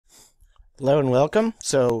Hello and welcome.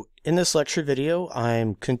 So in this lecture video,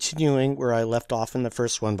 I'm continuing where I left off in the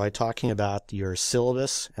first one by talking about your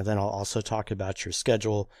syllabus, and then I'll also talk about your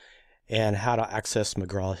schedule and how to access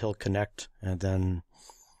McGraw-Hill Connect, and then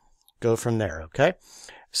go from there, okay?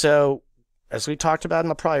 So as we talked about in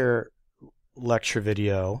the prior lecture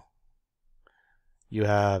video, you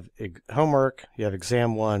have homework, you have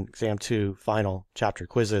exam 1, exam 2, final, chapter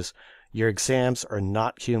quizzes. Your exams are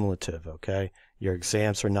not cumulative, okay? Your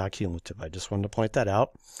exams are not cumulative. I just wanted to point that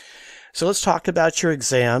out. So let's talk about your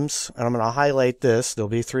exams, and I'm going to highlight this. There'll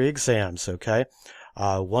be 3 exams, okay?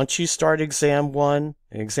 Once you start exam 1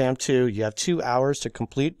 and exam 2, you have 2 hours to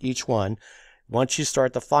complete each one. Once you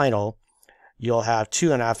start the final, you'll have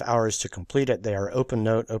 2.5 hours to complete it. They are open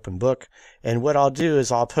note, open book. And what I'll do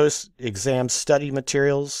is I'll post exam study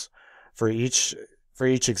materials for each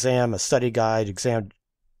exam, a study guide, exam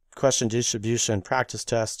question distribution, practice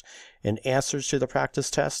test, and answers to the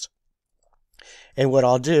practice test. And what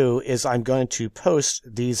I'll do is I'm going to post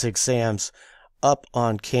these exams up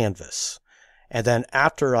on Canvas. And then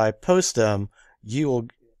after I post them, you will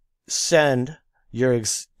send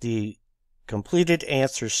the completed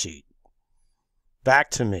answer sheet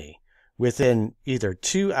back to me within either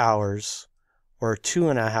 2 hours or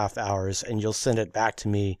 2.5 hours, and you'll send it back to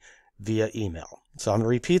me via email. So I'm going to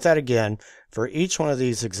repeat that again. For each one of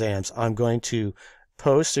these exams, I'm going to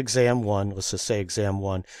post exam 1, let's just say exam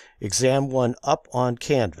 1 up on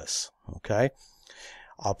Canvas, okay?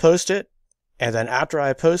 I'll post it, and then after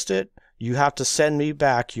I post it, you have to send me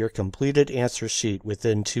back your completed answer sheet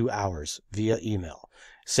within 2 hours via email.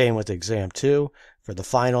 Same with exam 2. For the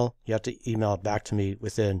final, you have to email it back to me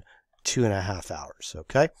within 2.5 hours,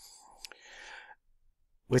 okay?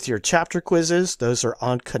 With your chapter quizzes, those are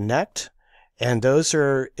on Connect, and those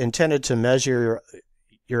are intended to measure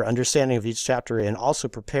your understanding of each chapter and also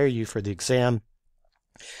prepare you for the exam.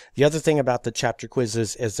 The other thing about the chapter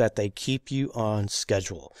quizzes is that they keep you on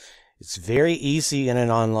schedule. It's very easy in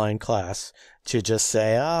an online class to just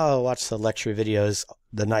say, oh, I'll watch the lecture videos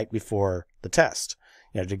the night before the test,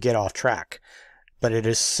 to get off track. But it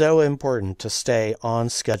is so important to stay on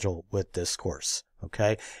schedule with this course,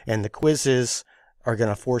 okay? And the quizzes are going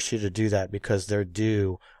to force you to do that because they're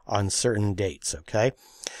due on certain dates, okay?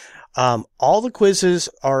 All the quizzes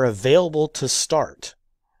are available to start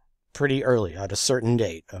pretty early at a certain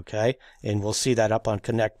date, okay? And we'll see that up on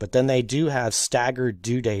Connect. But then they do have staggered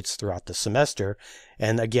due dates throughout the semester.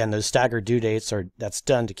 And again, those staggered due dates that's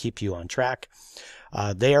done to keep you on track.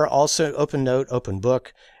 They are also open note, open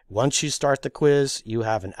book. Once you start the quiz, you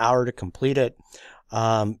have an hour to complete it.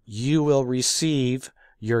 You will receive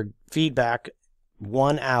your feedback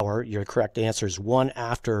 1 hour, your correct answers 1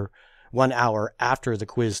 hour after the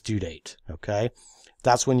quiz due date, okay?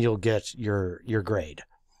 That's when you'll get your grade.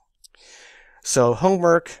 So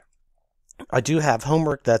homework, I do have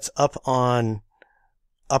homework that's up on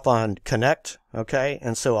Connect, okay?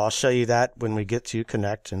 And so I'll show you that when we get to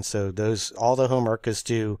Connect. And so all the homework is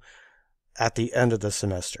due at the end of the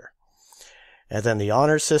semester. And then the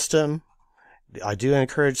honor system, I do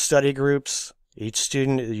encourage study groups. Each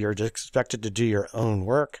student, you're expected to do your own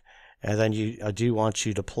work. And then I do want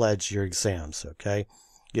you to pledge your exams, okay?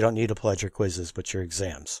 You don't need to pledge your quizzes, but your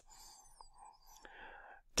exams.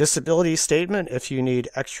 Disability statement, if you need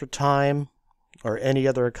extra time or any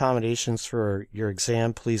other accommodations for your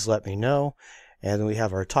exam, please let me know. And then we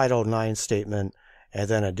have our Title IX statement, and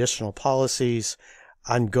then additional policies.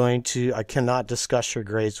 I cannot discuss your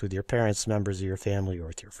grades with your parents, members of your family, or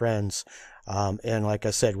with your friends. And like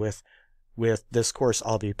I said, with this course,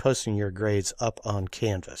 I'll be posting your grades up on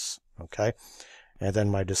Canvas, okay? And then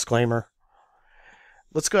my disclaimer.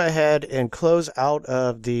 Let's go ahead and close out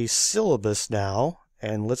of the syllabus now,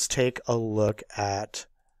 and let's take a look at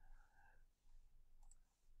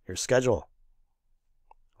your schedule,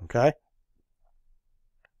 okay?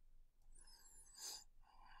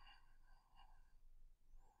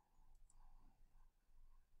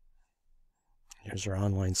 Here's our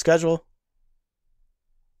online schedule.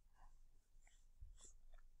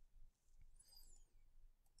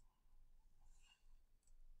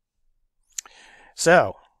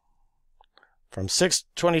 So, from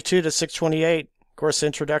 6:22 to 6:28, course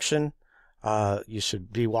introduction, you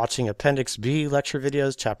should be watching Appendix B lecture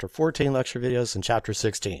videos, Chapter 14 lecture videos, and Chapter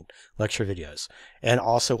 16 lecture videos. And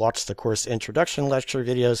also watch the course introduction lecture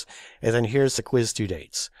videos. And then here's the quiz due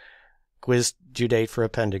dates. Quiz due date for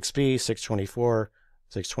Appendix B, 6/24,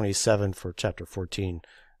 6/27 for Chapter 14,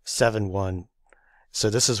 7/1. So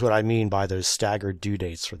this is what I mean by those staggered due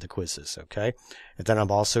dates for the quizzes, okay? And then I'm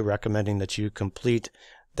also recommending that you complete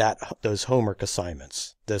those homework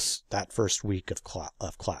assignments that first week of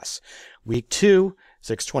class. Week 2,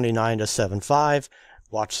 6:29 to 7:05.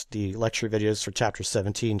 Watch the lecture videos for Chapter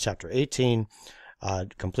 17, Chapter 18.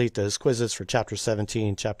 Complete those quizzes for Chapter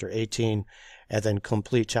 17, Chapter 18, and then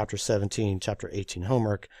complete Chapter 17, Chapter 18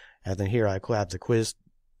 homework. And then here I have the quiz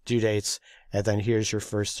due dates, and then here's your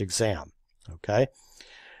first exam. Okay?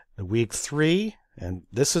 The week 3, and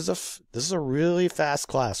this is a really fast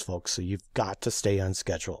class, folks, so you've got to stay on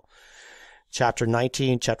schedule. Chapter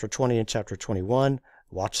 19, Chapter 20, and Chapter 21.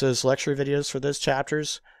 Watch those lecture videos for those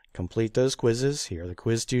chapters. Complete those quizzes. Here are the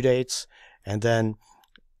quiz due dates. And then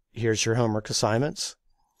here's your homework assignments.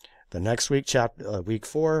 The next week, week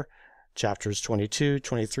 4, chapters 22,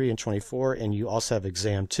 23, and 24. And you also have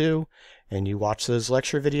exam 2. And you watch those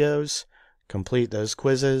lecture videos, complete those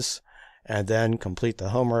quizzes, and then complete the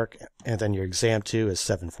homework. And then your exam 2 is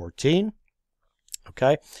 7:14.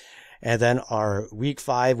 Okay? And then our week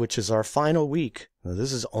 5, which is our final week. Now,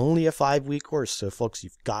 this is only a 5-week course, so folks,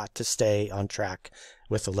 you've got to stay on track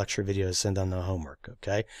with the lecture videos and then the homework,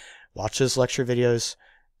 okay? Watch those lecture videos,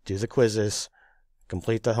 do the quizzes,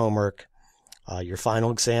 complete the homework. Your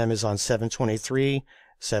final exam is on 7/23.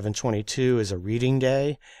 7/22 is a reading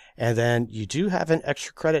day. And then you do have an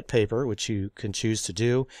extra credit paper, which you can choose to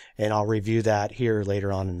do, and I'll review that here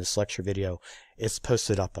later on in this lecture video. It's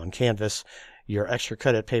posted up on Canvas. Your extra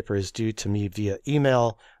credit paper is due to me via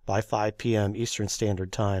email by 5 p.m. Eastern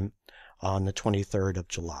Standard Time on the 23rd of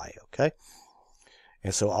July, okay?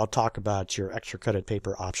 And so I'll talk about your extra credit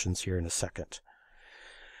paper options here in a second.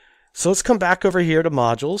 So let's come back over here to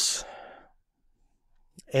modules,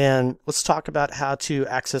 and let's talk about how to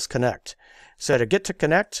access Connect. So to get to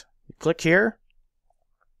Connect, click here,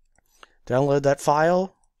 download that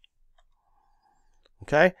file.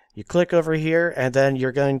 Okay, you click over here, and then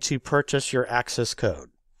you're going to purchase your access code.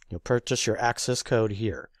 You'll purchase your access code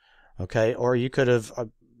here. Okay, or you could have,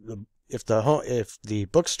 if the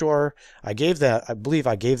bookstore, I believe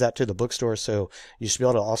I gave that to the bookstore, so you should be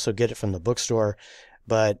able to also get it from the bookstore.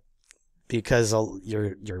 But because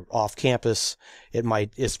you're off campus,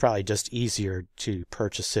 it's probably just easier to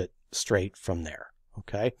purchase it straight from there.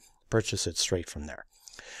 Okay, purchase it straight from there.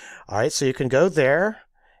 All right, so you can go there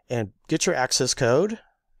and get your access code,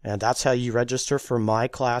 and that's how you register for my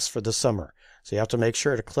class for the summer. So you have to make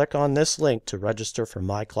sure to click on this link to register for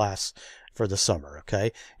my class for the summer,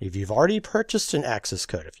 okay? If you've already purchased an access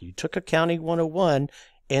code, if you took Accounting 101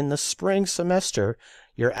 in the spring semester,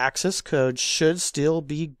 your access code should still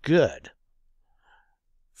be good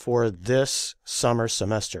for this summer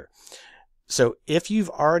semester. So if you've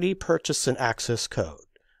already purchased an access code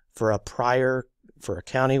for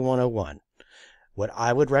Accounting 101, what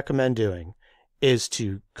I would recommend doing is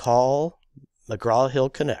to call McGraw-Hill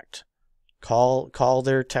Connect, call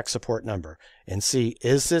their tech support number and see,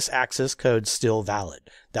 is this access code still valid?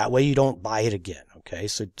 That way you don't buy it again, okay?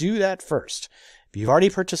 So do that first. If you've already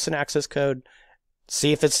purchased an access code,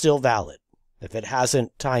 see if it's still valid, if it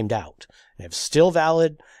hasn't timed out. And if it's still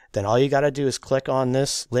valid, then all you got to do is click on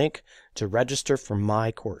this link to register for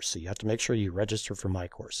my course. So you have to make sure you register for my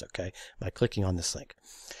course, okay, by clicking on this link.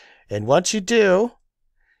 And once you do,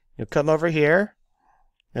 you'll come over here,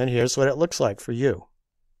 and here's what it looks like for you.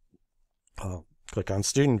 I'll click on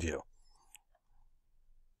Student View.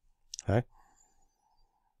 Okay.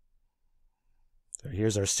 So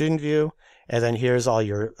here's our Student View, and then here's all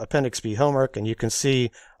your Appendix B homework, and you can see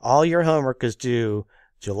all your homework is due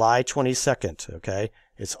July 22nd, okay?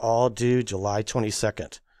 It's all due July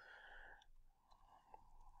 22nd.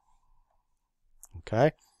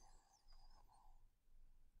 Okay?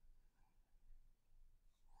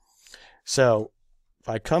 So if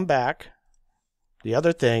I come back, the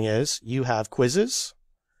other thing is you have quizzes,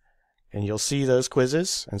 and you'll see those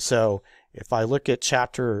quizzes. And so if I look at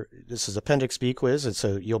this is Appendix B quiz, and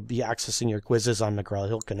so you'll be accessing your quizzes on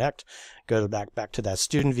McGraw-Hill Connect. Go back to that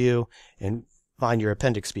student view and find your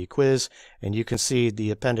Appendix B quiz, and you can see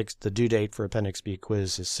the due date for Appendix B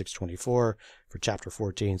quiz is 6/24, for Chapter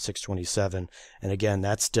 14, 6/27. And again,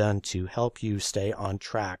 that's done to help you stay on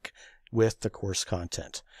track with the course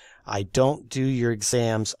content. I don't do your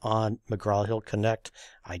exams on McGraw-Hill Connect.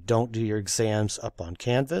 I don't do your exams up on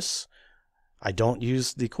Canvas. I don't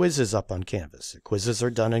use the quizzes up on Canvas. The quizzes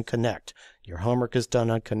are done in Connect. Your homework is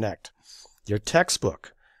done on Connect. Your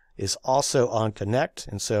textbook is also on Connect,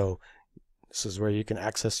 and so this is where you can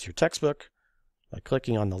access your textbook by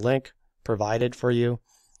clicking on the link provided for you,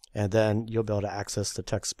 and then you'll be able to access the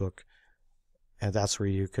textbook, and that's where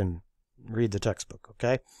you can read the textbook,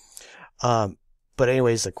 okay? But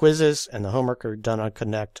anyways, the quizzes and the homework are done on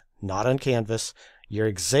Connect, not on Canvas. Your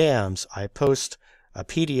exams, I post a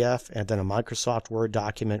PDF and then a Microsoft Word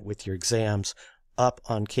document with your exams up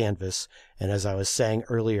on Canvas. And as I was saying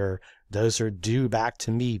earlier, those are due back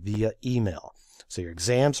to me via email. So your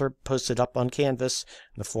exams are posted up on Canvas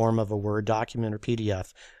in the form of a Word document or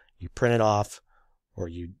PDF. You print it off or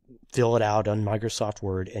you fill it out on Microsoft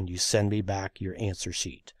Word and you send me back your answer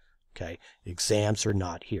sheet. Okay, exams are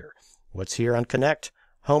not here. What's here on Connect?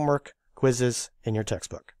 Homework, quizzes, and your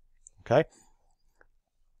textbook. Okay,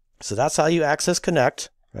 so that's how you access Connect,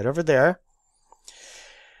 right over there.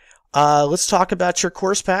 Let's talk about your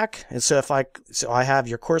course pack. And so I have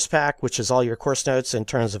your course pack, which is all your course notes in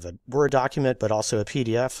terms of a Word document, but also a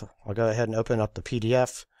PDF. I'll go ahead and open up the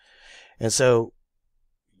PDF. And so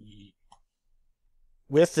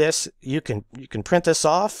with this, you can print this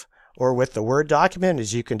off, or with the Word document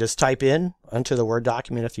is you can just type in onto the Word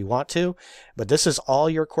document if you want to, but this is all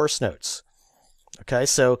your course notes. Okay,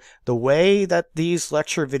 so the way that these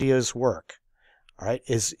lecture videos work, all right,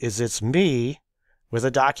 is it's me with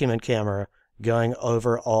a document camera going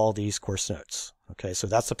over all these course notes. Okay, so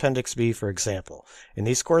that's Appendix B, for example. And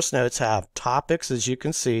these course notes have topics, as you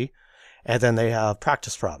can see, and then they have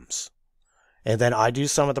practice problems. And then I do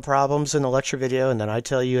some of the problems in the lecture video, and then I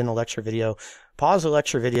tell you in the lecture video, pause the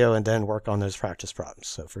lecture video and then work on those practice problems.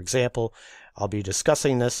 So for example, I'll be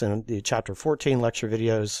discussing this in the chapter 14 lecture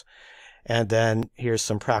videos, and then here's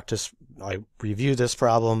some practice. I review this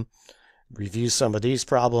problem, review some of these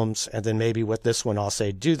problems, and then maybe with this one I'll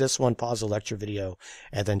say do this one, pause the lecture video,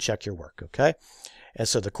 and then check your work. Okay, and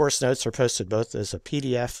so the course notes are posted both as a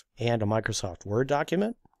PDF and a Microsoft Word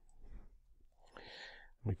document.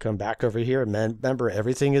 We come back over here, and remember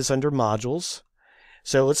everything is under modules.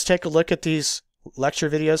 So let's take a look at these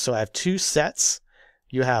lecture videos. So I have two sets.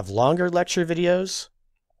 You have longer lecture videos,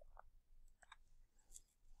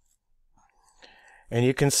 and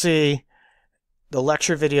you can see the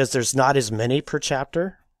lecture videos, there's not as many per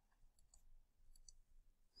chapter.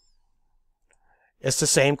 It's the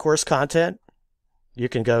same course content. You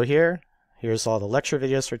can go here. Here's all the lecture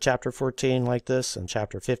videos for chapter 14 like this, and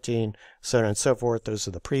chapter 15, so on and so forth. Those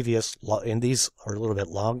are the previous, and these are a little bit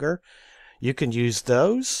longer. You can use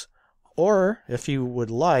those, or if you would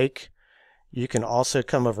like, you can also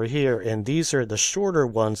come over here, and these are the shorter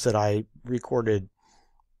ones that I recorded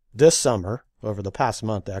this summer, over the past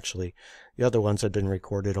month actually. The other ones had been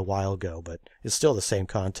recorded a while ago, but it's still the same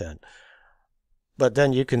content. But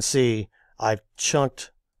then you can see I've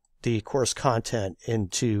chunked the course content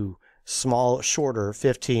into small, shorter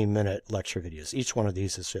 15-minute lecture videos. Each one of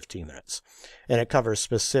these is 15 minutes, and it covers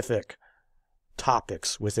specific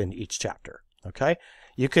topics within each chapter. Okay,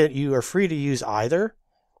 you are free to use either.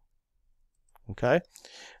 Okay,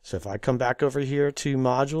 so if I come back over here to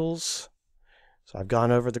modules, so I've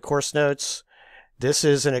gone over the course notes. This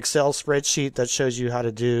is an Excel spreadsheet that shows you how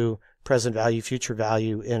to do present value, future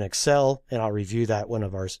value in Excel, and I'll review that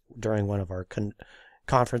during one of our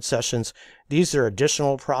conference sessions. These are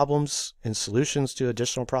additional problems and solutions to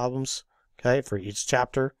additional problems, okay, for each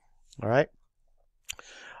chapter. All right.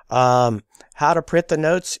 How to print the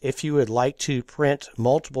notes. If you would like to print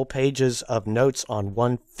multiple pages of notes on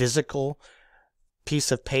one physical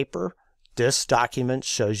piece of paper, this document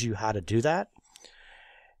shows you how to do that.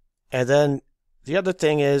 And then the other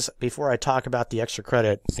thing is, before I talk about the extra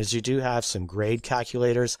credit, is you do have some grade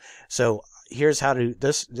calculators. So here's how to,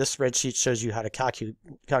 this spreadsheet shows you how to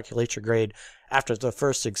calculate your grade after the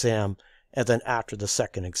first exam and then after the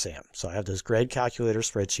second exam. So I have those grade calculator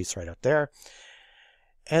spreadsheets right up there.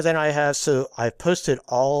 And then I've posted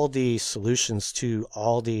all the solutions to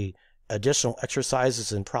all the additional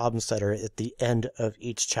exercises and problems that are at the end of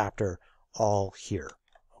each chapter all here.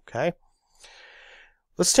 Okay.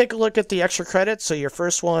 Let's take a look at the extra credit. So your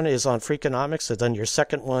first one is on Freakonomics, and then your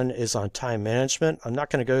second one is on time management. I'm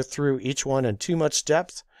not going to go through each one in too much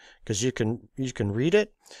depth because you can read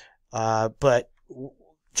it. But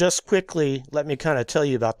just quickly, let me kind of tell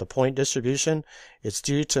you about the point distribution. It's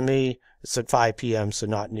due to me. It's at 5 p.m., so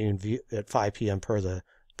not noon, at 5 p.m. per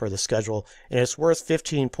the schedule, and it's worth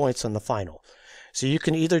 15 points on the final. So you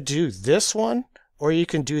can either do this one or you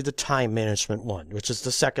can do the time management one, which is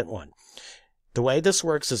the second one. The way this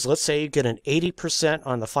works is, let's say you get an 80%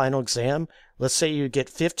 on the final exam. Let's say you get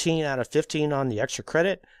 15 out of 15 on the extra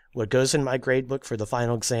credit. What goes in my grade book for the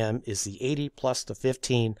final exam is the 80 plus the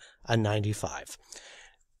 15, a 95.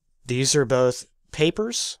 These are both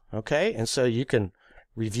papers, okay? And so you can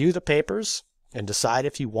review the papers and decide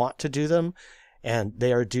if you want to do them. And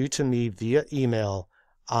they are due to me via email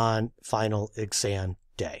on final exam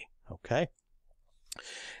day, okay?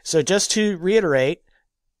 So just to reiterate,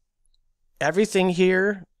 everything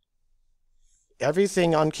here,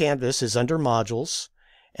 everything on Canvas is under modules,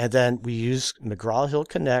 and then we use McGraw-Hill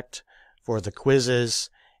Connect for the quizzes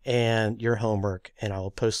and your homework, and I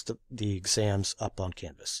will post the exams up on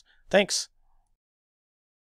Canvas. Thanks.